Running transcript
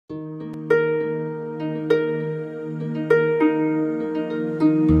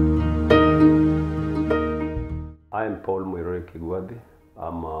Paul Kiguathi.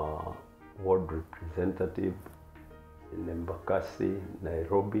 I'm a ward representative in Embakasi,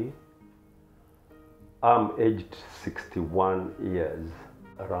 Nairobi. I'm aged 61 years,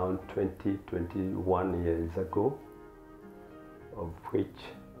 around 21 years ago, of which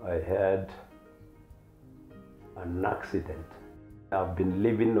I had an accident. I've been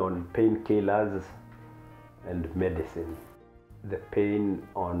living on painkillers and medicine. The pain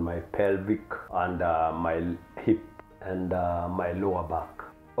on my pelvic and my hip and my lower back.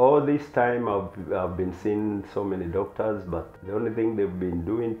 All this time I've been seeing so many doctors, but the only thing they've been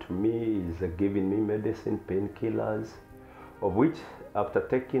doing to me is giving me medicine, painkillers, of which after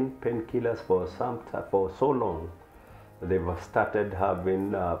taking painkillers for so long, they've started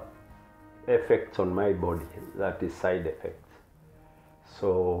having effects on my body, that is side effects.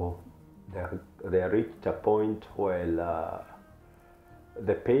 So they reached a point where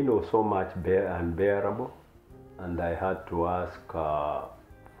the pain was so much unbearable, and I had to ask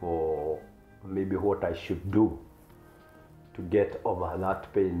for maybe what I should do to get over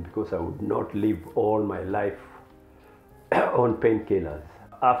that pain, because I would not live all my life on painkillers.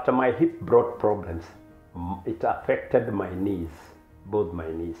 After my hip brought problems, it affected my knees, both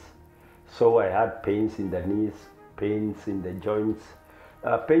my knees. So I had pains in the knees, pains in the joints,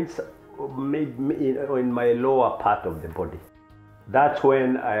 pains in my lower part of the body. That's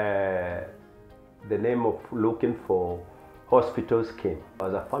when the name of looking for hospitals came.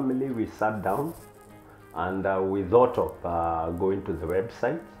 As a family, we sat down and we thought of going to the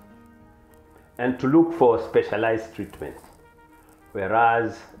website and to look for specialized treatment.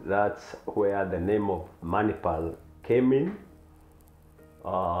 Whereas that's where the name of Manipal came in.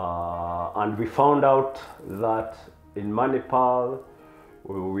 And we found out that in Manipal,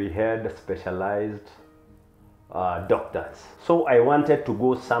 we had specialized doctors. So I wanted to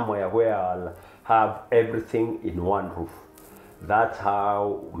go somewhere where I'll have everything in one roof. That's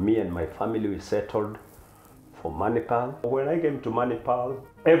how me and my family we settled for Manipal. When I came to Manipal,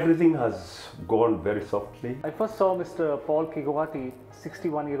 everything has gone very softly. I first saw Mr. Paul Kiguathi,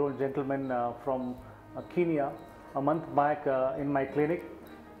 61-year-old gentleman from Kenya, a month back in my clinic.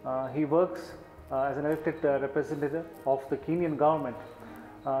 He works as an elected representative of the Kenyan government.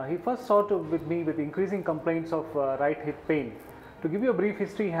 He first saw with me with increasing complaints of right hip pain. To give you a brief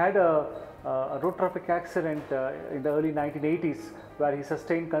history, he had a road traffic accident in the early 1980s where he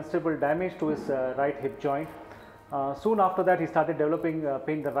sustained considerable damage to his right hip joint. Soon after that, he started developing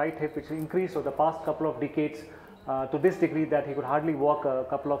pain in the right hip, which increased over the past couple of decades to this degree that he could hardly walk a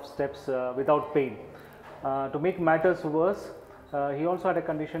couple of steps without pain. To make matters worse, he also had a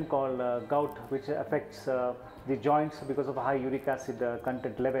condition called gout, which affects the joints because of a high uric acid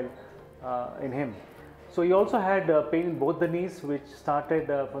content level in him. So he also had pain in both the knees, which started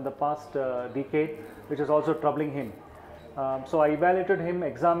from the past decade, which was also troubling him. So I evaluated him,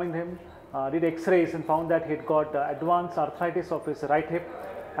 examined him, did x-rays and found that he had got advanced arthritis of his right hip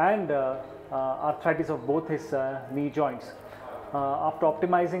and arthritis of both his knee joints. After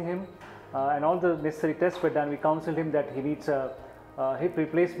optimizing him and all the necessary tests were done, we counseled him that he needs a hip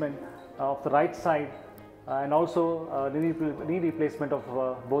replacement of the right side and also knee replacement of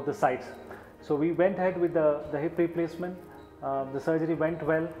both the sides. So we went ahead with the hip replacement. The surgery went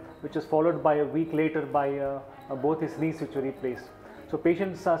well, which was followed by a week later by both his knees which were replaced. So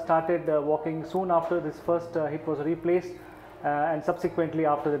patients started walking soon after this first hip was replaced and subsequently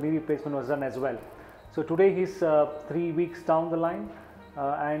after the knee replacement was done as well. So today he's 3 weeks down the line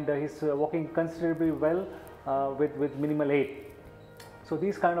and he's walking considerably well with minimal aid. So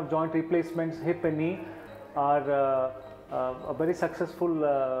these kind of joint replacements, hip and knee, are a very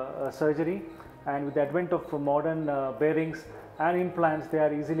successful surgery, and with the advent of modern bearings and implants, they are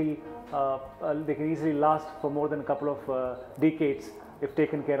they can easily last for more than a couple of decades if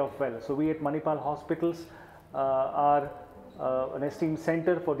taken care of well. So we at Manipal Hospitals are an esteemed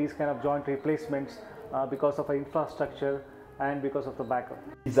center for these kind of joint replacements because of our infrastructure and because of the backup.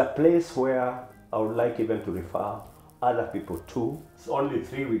 It's a place where I would like even to refer other people to. It's only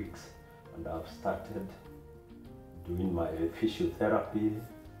 3 weeks and I've started doing my physiotherapy.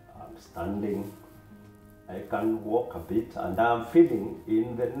 I'm standing, I can walk a bit, and I'm feeling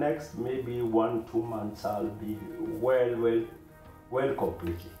in the next maybe 1-2 months I'll be well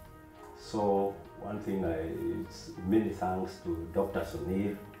completely. So one thing, it's many thanks to Dr.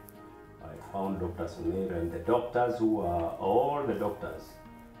 Sunil. I found Dr. Sunil and the doctors all the doctors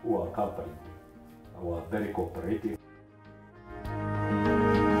who accompanied me were very cooperative.